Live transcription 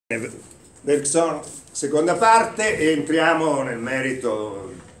Bergson, seconda parte, e entriamo nel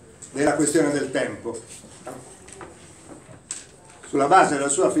merito della questione del tempo. Sulla base della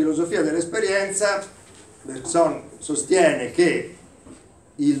sua filosofia dell'esperienza, Bergson sostiene che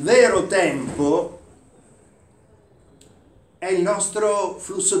il vero tempo è il nostro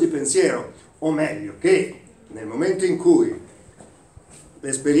flusso di pensiero, o meglio, che nel momento in cui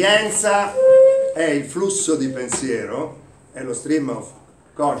l'esperienza è il flusso di pensiero, è lo stream of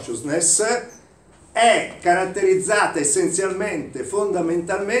consciousness, è caratterizzata essenzialmente,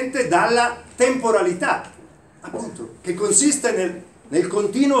 fondamentalmente dalla temporalità, appunto, che consiste nel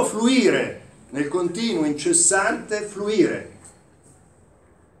continuo fluire, nel continuo incessante fluire.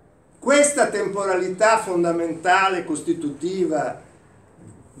 Questa temporalità fondamentale, costitutiva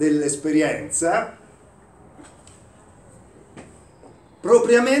dell'esperienza,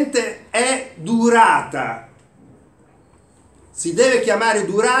 propriamente è durata. Si deve chiamare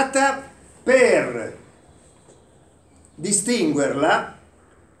durata per distinguerla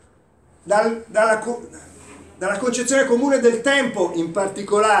dalla concezione comune del tempo, in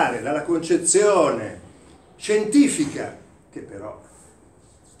particolare dalla concezione scientifica, che però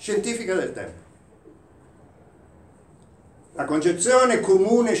scientifica del tempo. La concezione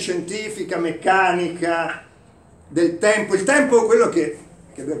comune scientifica, meccanica del tempo, il tempo, quello che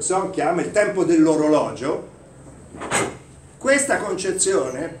Bergson chiama il tempo dell'orologio. Questa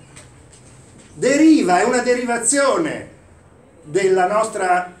concezione è una derivazione della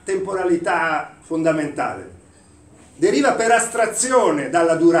nostra temporalità fondamentale, deriva per astrazione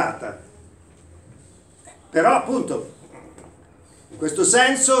dalla durata, però appunto in questo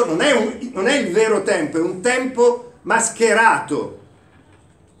senso non è il vero tempo, è un tempo mascherato,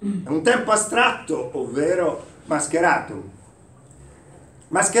 è un tempo astratto, ovvero mascherato.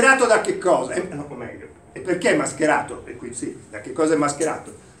 Mascherato da che cosa? O meglio, e perché è mascherato? E qui sì, da che cosa è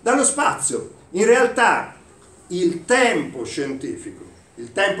mascherato? Dallo spazio. In realtà il tempo scientifico,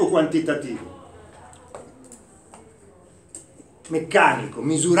 il tempo quantitativo, meccanico,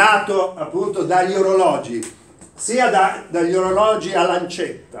 misurato appunto dagli orologi, sia dagli orologi a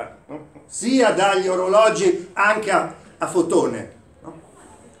lancetta, no? Sia dagli orologi anche a fotone. No?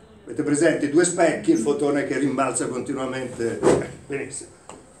 Avete presente i due specchi, il fotone che rimbalza continuamente? Benissimo.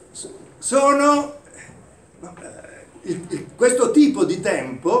 Questo tipo di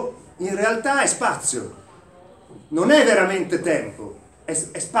tempo in realtà è spazio, non è veramente tempo, è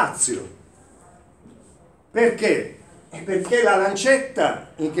spazio. Perché? Perché la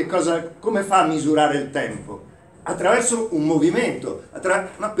lancetta come fa a misurare il tempo? Attraverso un movimento,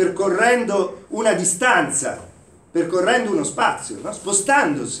 percorrendo una distanza, percorrendo uno spazio, no?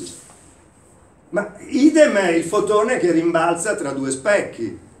 Spostandosi. Ma idem è il fotone che rimbalza tra due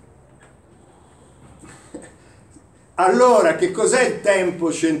specchi. Allora, che cos'è il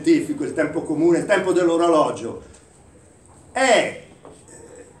tempo scientifico, il tempo comune, il tempo dell'orologio? È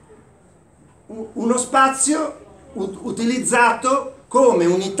uno spazio utilizzato come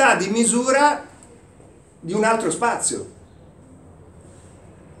unità di misura di un altro spazio.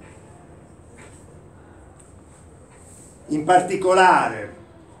 In particolare,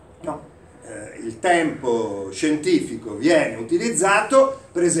 il tempo scientifico viene utilizzato,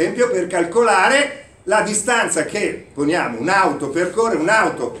 per esempio, per calcolare la distanza che, poniamo, un'auto percorre,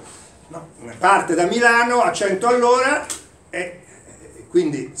 parte da Milano a 100 all'ora, e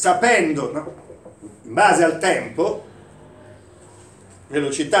quindi sapendo, no, in base al tempo,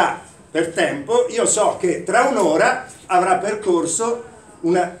 velocità per tempo, io so che tra un'ora avrà percorso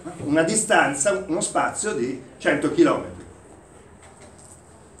una distanza, uno spazio di 100 km.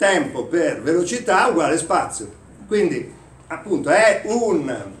 Tempo per velocità uguale spazio. Quindi, appunto, è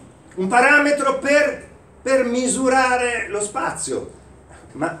un parametro per misurare lo spazio,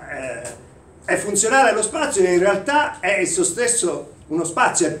 ma è funzionale allo spazio e in realtà è esso stesso uno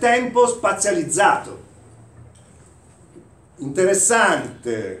spazio, è tempo spazializzato.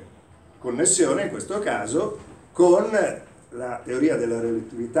 Interessante connessione in questo caso con la teoria della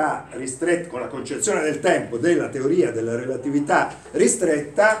relatività ristretta, con la concezione del tempo della teoria della relatività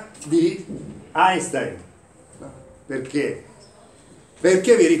ristretta di Einstein. Perché?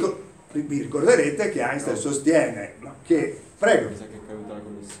 Perché vi ricorderete che Einstein sostiene, no, che... Prego. Mi sa che è caduta la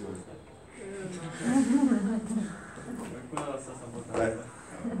connessione.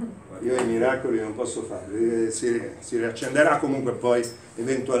 Io i miracoli non posso farli, si riaccenderà, comunque poi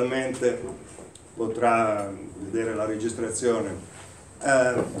eventualmente potrà vedere la registrazione.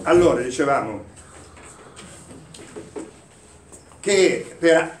 Allora, dicevamo che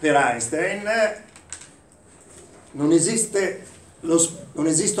per Einstein non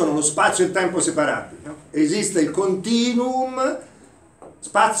esistono lo spazio e il tempo separati, no? Esiste il continuum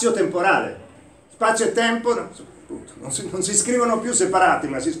spazio-temporale. Spazio e tempo non si scrivono più separati,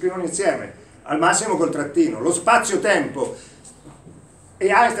 ma si scrivono insieme, al massimo col trattino. Lo spazio-tempo, e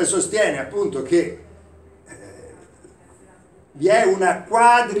Einstein sostiene appunto che vi è una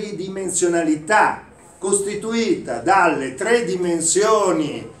quadridimensionalità costituita dalle tre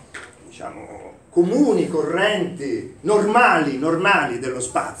dimensioni, diciamo, comuni, correnti, normali dello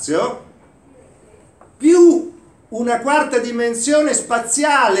spazio, più una quarta dimensione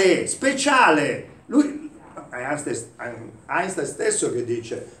spaziale, speciale. Einstein stesso che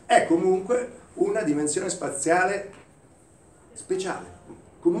dice, è comunque una dimensione spaziale speciale,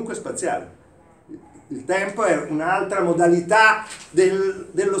 comunque spaziale. Il tempo è un'altra modalità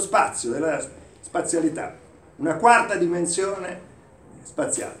dello spazio, della spazialità, una quarta dimensione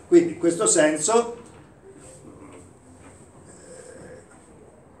spaziale. Quindi in questo senso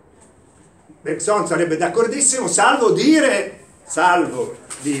Bergson sarebbe d'accordissimo, salvo dire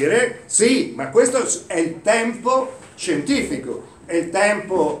sì, ma questo è il tempo scientifico, è il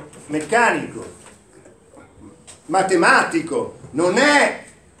tempo meccanico, matematico, non è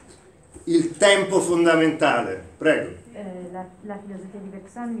il tempo fondamentale. Prego. La filosofia di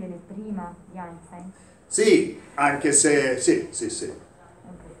Bergson viene prima di Einstein? Sì, anche se sì. Okay.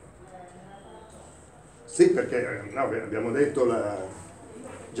 Sì, perché no, abbiamo detto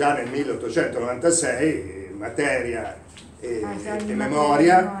già nel 1896 materia e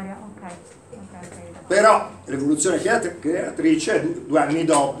memoria. Okay. Però l'evoluzione creatrice 2 anni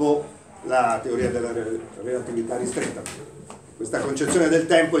dopo la teoria della relatività ristretta. Questa concezione del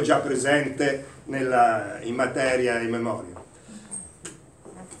tempo è già presente in materia e in memoria.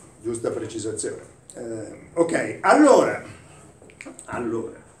 Giusta precisazione. Ok, allora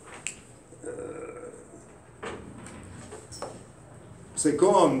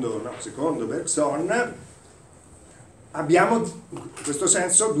secondo Bergson abbiamo in questo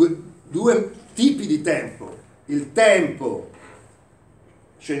senso due tipi di tempo: il tempo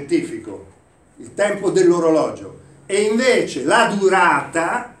scientifico, il tempo dell'orologio, e invece la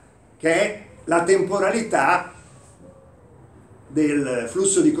durata, che è la temporalità del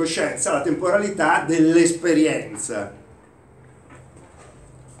flusso di coscienza, la temporalità dell'esperienza.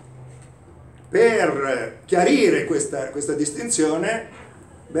 Per chiarire questa distinzione,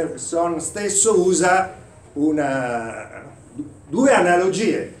 Bergson stesso usa due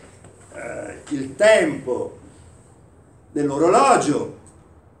analogie. Il tempo dell'orologio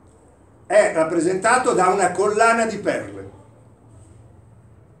è rappresentato da una collana di perle.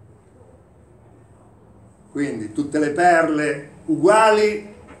 Quindi tutte le perle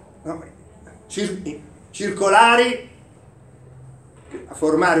uguali, no, circolari, a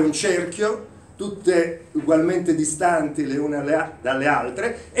formare un cerchio, tutte ugualmente distanti le une dalle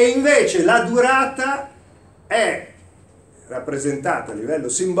altre, e invece la durata è rappresentata a livello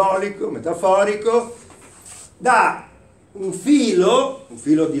simbolico, metaforico, da un filo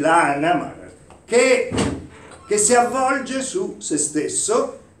di lana che si avvolge su se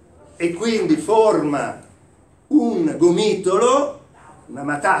stesso e quindi forma un gomitolo, una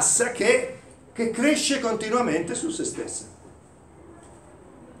matassa che cresce continuamente su se stessa.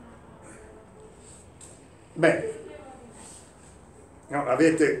 Beh, no,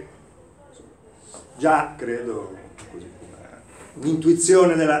 avete già, credo,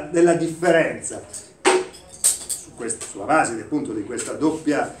 un'intuizione della differenza. Sulla base appunto di questa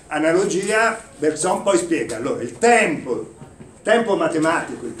doppia analogia, Bergson poi spiega allora il tempo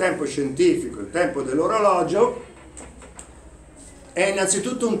matematico, il tempo scientifico, il tempo dell'orologio è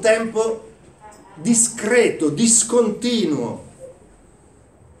innanzitutto un tempo discreto, discontinuo,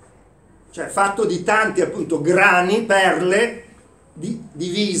 cioè fatto di tanti appunto grani, perle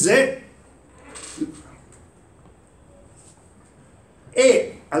divise,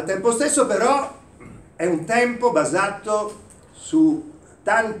 e al tempo stesso però è un tempo basato su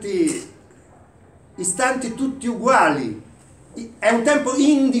tanti istanti tutti uguali, è un tempo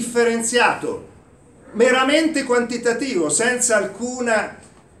indifferenziato, meramente quantitativo, senza alcuna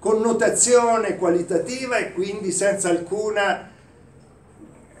connotazione qualitativa e quindi senza alcuna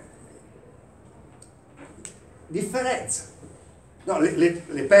differenza. No,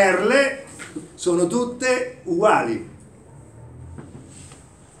 le perle sono tutte uguali.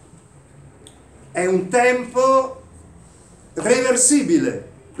 È un tempo reversibile,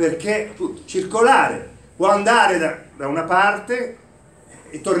 perché circolare, può andare da una parte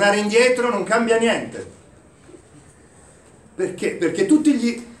e tornare indietro, non cambia niente. Perché? Perché tutti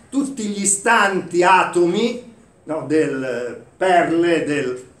gli istanti atomi, no, del perle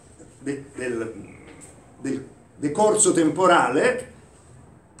del decorso temporale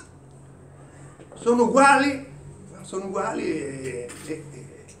sono uguali e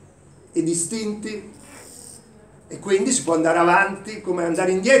e distinti, e quindi si può andare avanti come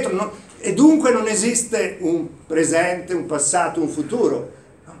andare indietro, e dunque non esiste un presente, un passato, un futuro,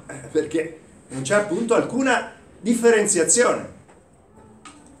 perché non c'è appunto alcuna differenziazione.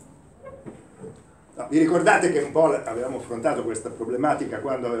 No, vi ricordate che un po' avevamo affrontato questa problematica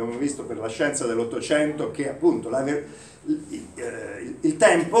quando avevamo visto per la scienza dell'Ottocento che appunto il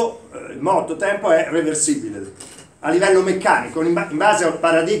tempo, il moto tempo è reversibile a livello meccanico, in base al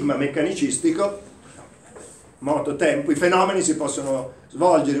paradigma meccanicistico, moto tempo, i fenomeni si possono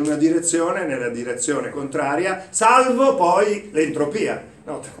svolgere in una direzione, nella direzione contraria, salvo poi l'entropia,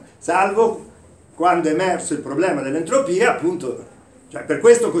 no? Salvo quando è emerso il problema dell'entropia, appunto. Cioè, per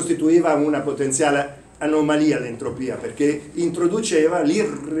questo costituiva una potenziale anomalia l'entropia, perché introduceva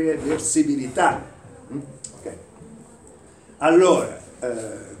l'irreversibilità. Okay. Allora,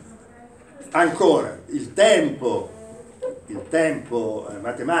 ancora, il tempo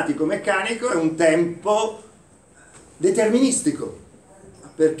matematico-meccanico è un tempo deterministico,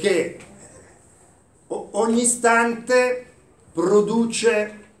 perché ogni istante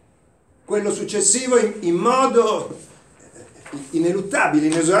produce quello successivo in modo ineluttabile,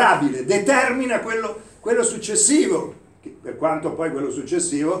 inesorabile, determina quello successivo, per quanto poi quello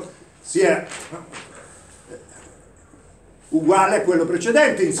successivo sia uguale a quello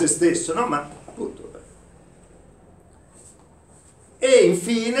precedente in se stesso, no? Ma appunto. E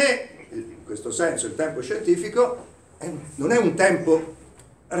infine, in questo senso, il tempo scientifico non è un tempo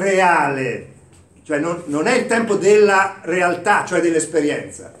reale, cioè non è il tempo della realtà, cioè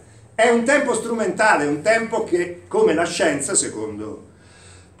dell'esperienza. È un tempo strumentale, un tempo che, come la scienza, secondo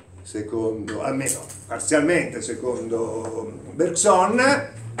almeno parzialmente, secondo Bergson,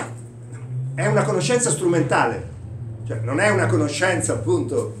 è una conoscenza strumentale, cioè non è una conoscenza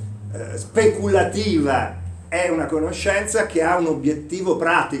appunto speculativa, è una conoscenza che ha un obiettivo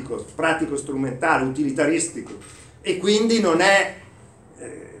pratico strumentale, utilitaristico, e quindi non è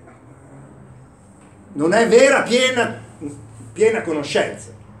vera, piena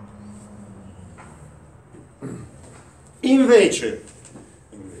conoscenza. Invece,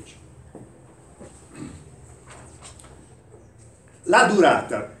 la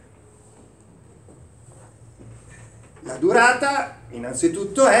durata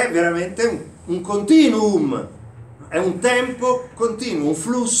innanzitutto è veramente un continuum, è un tempo continuo, un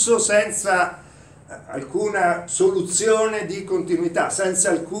flusso senza alcuna soluzione di continuità,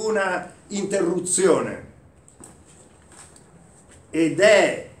 senza alcuna interruzione, ed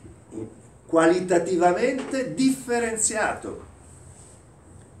è qualitativamente differenziato.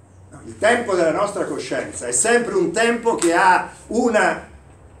 Il tempo della nostra coscienza è sempre un tempo che ha una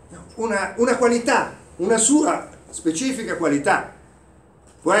qualità, una sua specifica qualità.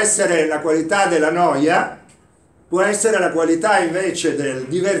 Può essere la qualità della noia, può essere la qualità invece del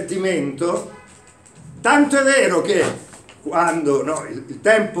divertimento, tanto è vero che quando il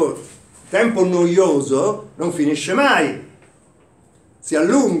tempo noioso non finisce mai, si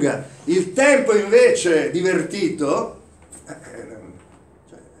allunga. Il tempo invece divertito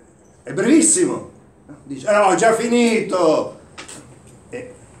è brevissimo, dice no, ho già finito,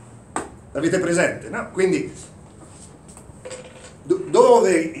 l'avete presente, no? Quindi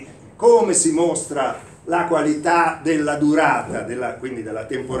come si mostra la qualità della durata, quindi della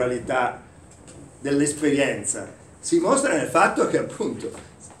temporalità dell'esperienza? Si mostra nel fatto che appunto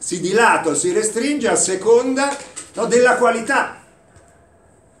si dilata o si restringe a seconda, no, della qualità.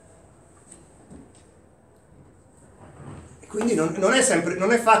 Quindi non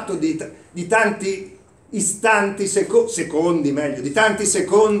è fatto di tanti istanti, secondi meglio, di tanti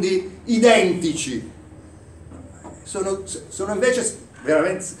secondi identici. Sono invece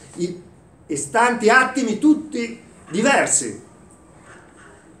veramente istanti, attimi tutti diversi.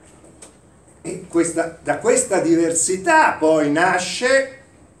 E da questa diversità poi nasce,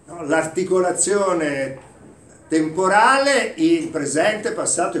 no, l'articolazione temporale in presente,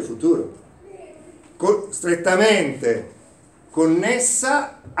 passato e futuro, strettamente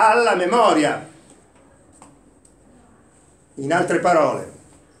connessa alla memoria. In altre parole,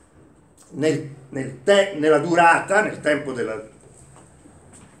 nella durata, nel tempo della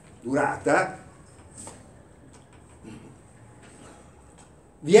durata,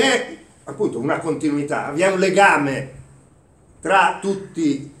 vi è appunto una continuità, vi è un legame tra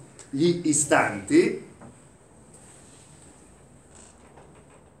tutti gli istanti,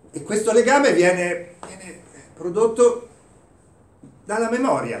 e questo legame viene prodotto dalla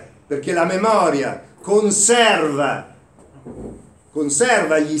memoria, perché la memoria conserva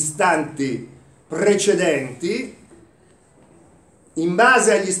gli istanti precedenti, in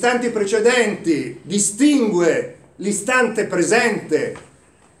base agli istanti precedenti distingue l'istante presente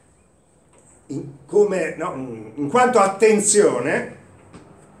in quanto attenzione,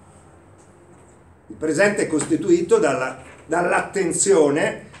 il presente è costituito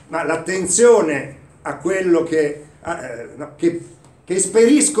dall'attenzione, ma l'attenzione a quello che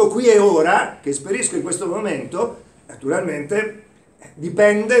esperisco qui e ora, che esperisco in questo momento, naturalmente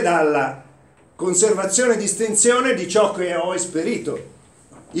dipende dalla conservazione e distinzione di ciò che ho esperito.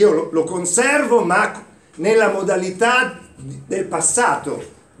 Io lo conservo, ma nella modalità del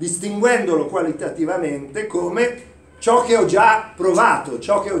passato, distinguendolo qualitativamente come ciò che ho già provato,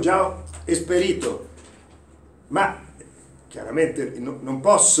 ciò che ho già esperito. Ma chiaramente non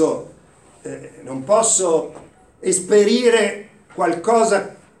posso esperire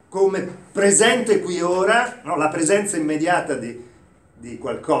qualcosa come presente qui ora, no? La presenza immediata di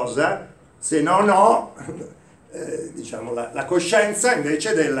qualcosa, se non ho diciamo la coscienza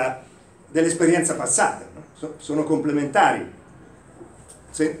invece dell'esperienza passata, no? Sono complementari.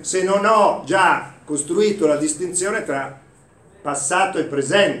 Se non ho già costruito la distinzione tra passato e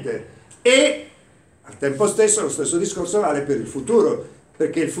presente, e al tempo stesso lo stesso discorso vale per il futuro,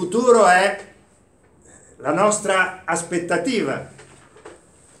 perché il futuro è la nostra aspettativa,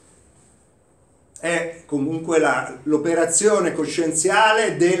 è comunque l'operazione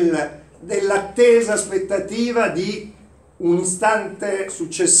coscienziale dell'attesa aspettativa di un istante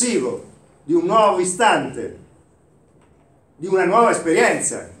successivo, di un nuovo istante, di una nuova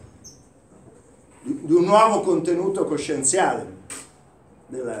esperienza, di un nuovo contenuto coscienziale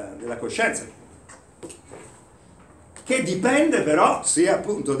della coscienza, che dipende però sia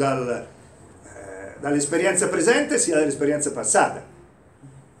appunto dall'esperienza presente sia dall'esperienza passata.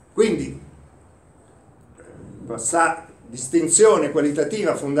 Quindi distinzione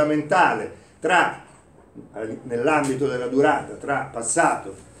qualitativa fondamentale nell'ambito della durata tra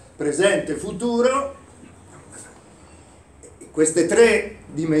passato, presente e futuro. Queste tre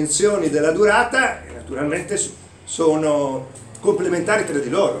dimensioni della durata naturalmente sono complementari tra di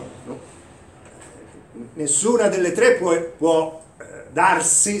loro, no? Nessuna delle tre può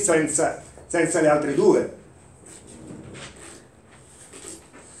darsi senza le altre due.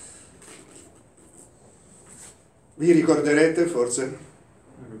 Vi ricorderete forse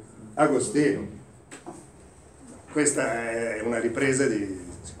Agostino. Questa è una ripresa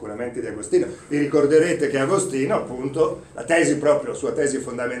sicuramente di Agostino. Vi ricorderete che Agostino, appunto, la sua tesi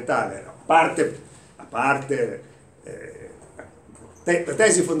fondamentale, la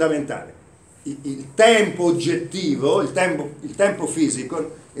tesi fondamentale, il tempo oggettivo, il tempo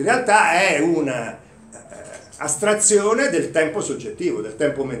fisico, in realtà è una astrazione del tempo soggettivo, del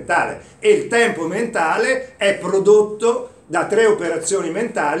tempo mentale, e il tempo mentale è prodotto da tre operazioni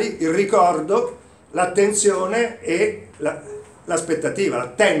mentali: il ricordo, l'attenzione e l'aspettativa,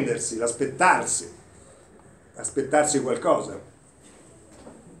 l'attendersi, aspettarsi qualcosa.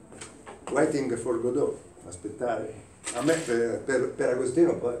 Waiting for Godot, aspettare. A me per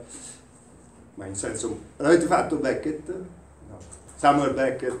Agostino poi, ma in senso, l'avete fatto Beckett? No. Samuel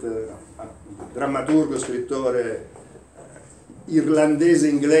Beckett, no. Drammaturgo, scrittore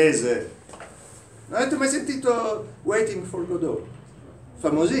irlandese-inglese. Non avete mai sentito Waiting for Godot?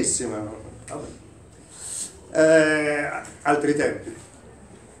 Famosissima, no? Altri tempi.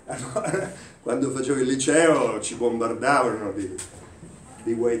 Allora, quando facevo il liceo ci bombardavano di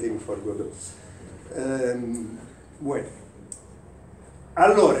Waiting for Godot.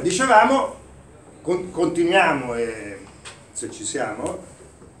 Allora, dicevamo, continuiamo se ci siamo.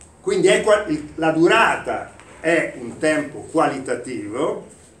 Quindi la durata è un tempo qualitativo,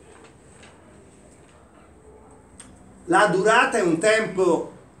 la durata è un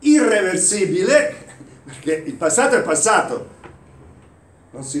tempo irreversibile, perché il passato è passato,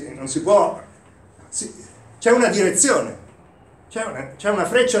 non si può, c'è una direzione, c'è una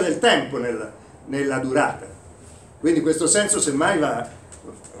freccia del tempo nella durata, quindi in questo senso semmai va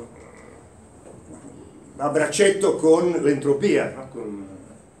a braccetto con l'entropia, no? Con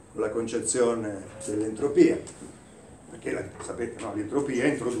la concezione dell'entropia, perché sapete, no? L'entropia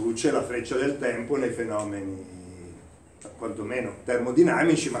introduce la freccia del tempo nei fenomeni quantomeno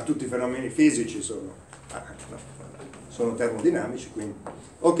termodinamici, ma tutti i fenomeni fisici sono termodinamici, quindi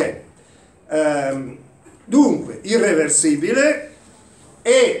ok. Dunque irreversibile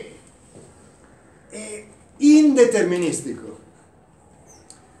e indeterministico.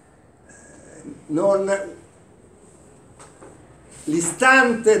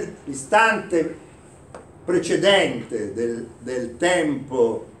 L'istante precedente del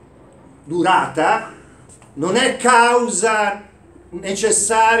tempo durata non è causa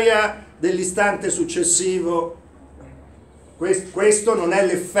necessaria dell'istante successivo. Questo non è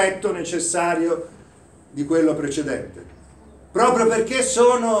l'effetto necessario di quello precedente. proprio perché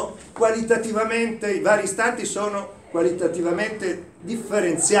sono qualitativamente, i vari istanti sono qualitativamente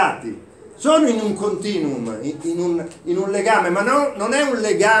differenziati, sono in un continuum, in un legame, ma non è un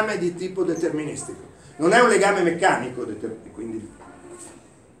legame di tipo deterministico, non è un legame meccanico, quindi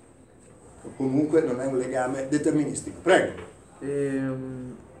comunque non è un legame deterministico. Prego.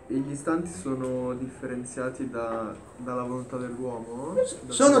 E gli istanti sono differenziati dalla volontà dell'uomo?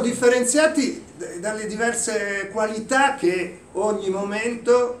 Sono differenziati dalle diverse qualità che ogni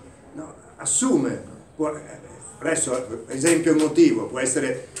momento, no, assume. Adesso, esempio emotivo, può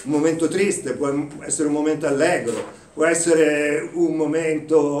essere un momento triste, può essere un momento allegro, può essere un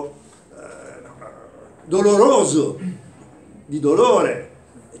momento doloroso, di dolore.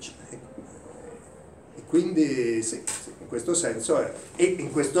 E quindi sì, in questo senso e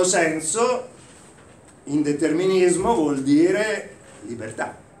in questo senso indeterminismo vuol dire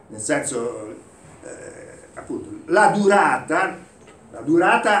libertà, nel senso appunto la durata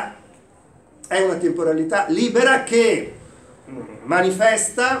è una temporalità libera che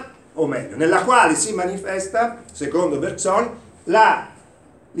manifesta, o meglio, nella quale si manifesta, secondo Bergson, la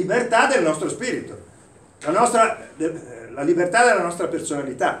libertà del nostro spirito, la libertà della nostra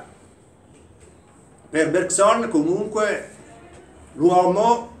personalità. Per Bergson comunque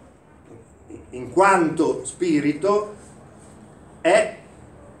l'uomo, in quanto spirito, è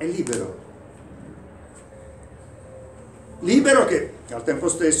libero. Libero che al tempo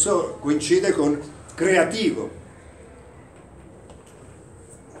stesso coincide con creativo.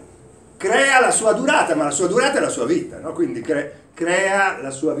 Crea la sua durata, ma la sua durata è la sua vita, no? Quindi crea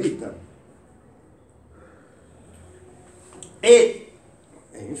la sua vita. E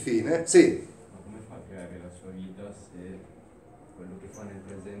infine, sì. Ma come fa a creare la sua vita se quello che fa nel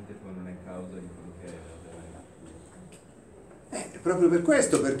presente poi non è causa di quello che è? Proprio per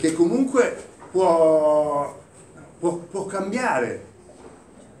questo, perché comunque può cambiare.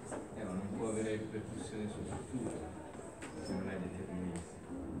 Ma non può avere ripercussioni sul futuro se non è deterministico.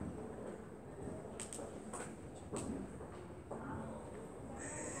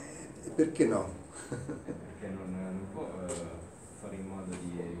 Perché no? Perché non può fare in modo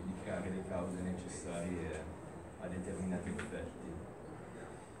di creare le cause necessarie a determinati effetti.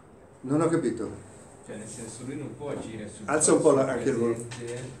 Non ho capito. Cioè, nel senso, lui non può agire sul Alza un po' anche il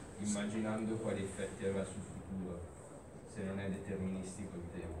presente immaginando quali effetti avrà sul futuro, se non è deterministico il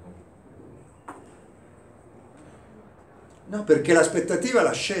tempo. No, perché l'aspettativa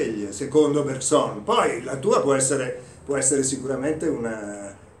la sceglie, secondo Bergson. Poi la tua può essere sicuramente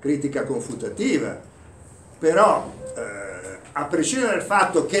una critica confutativa, però a prescindere dal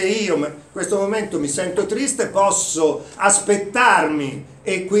fatto che io in questo momento mi sento triste, posso aspettarmi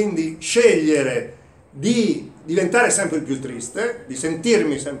e quindi scegliere di diventare sempre più triste, di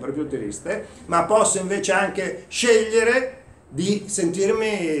sentirmi sempre più triste, ma posso invece anche scegliere di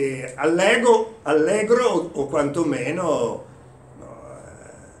sentirmi allegro o quantomeno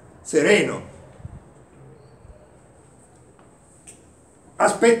sereno,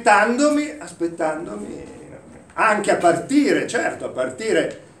 aspettandomi anche a partire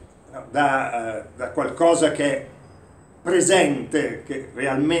da qualcosa che è presente, che è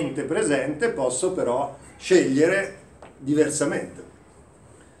realmente presente, posso però scegliere diversamente.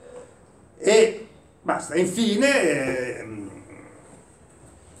 E basta. Infine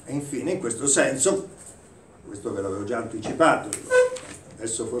in questo senso, questo ve l'avevo già anticipato,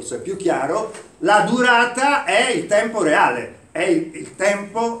 adesso forse è più chiaro, la durata è il tempo reale, è il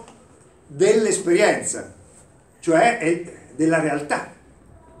tempo dell'esperienza, cioè è della realtà.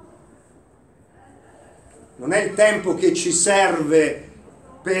 Non è il tempo che ci serve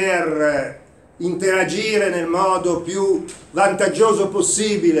per interagire nel modo più vantaggioso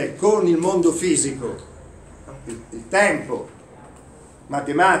possibile con il mondo fisico. Il tempo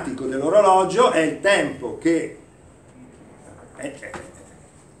matematico dell'orologio è il tempo che è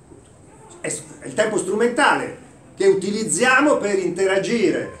il tempo strumentale che utilizziamo per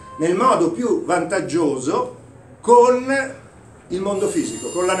interagire nel modo più vantaggioso con il mondo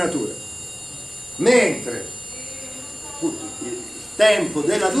fisico, con la natura. Mentre il tempo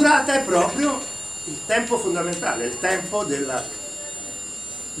della durata è proprio il tempo fondamentale, il tempo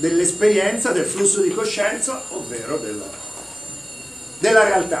dell'esperienza, del flusso di coscienza, ovvero della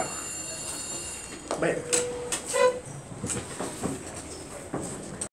realtà. Bene.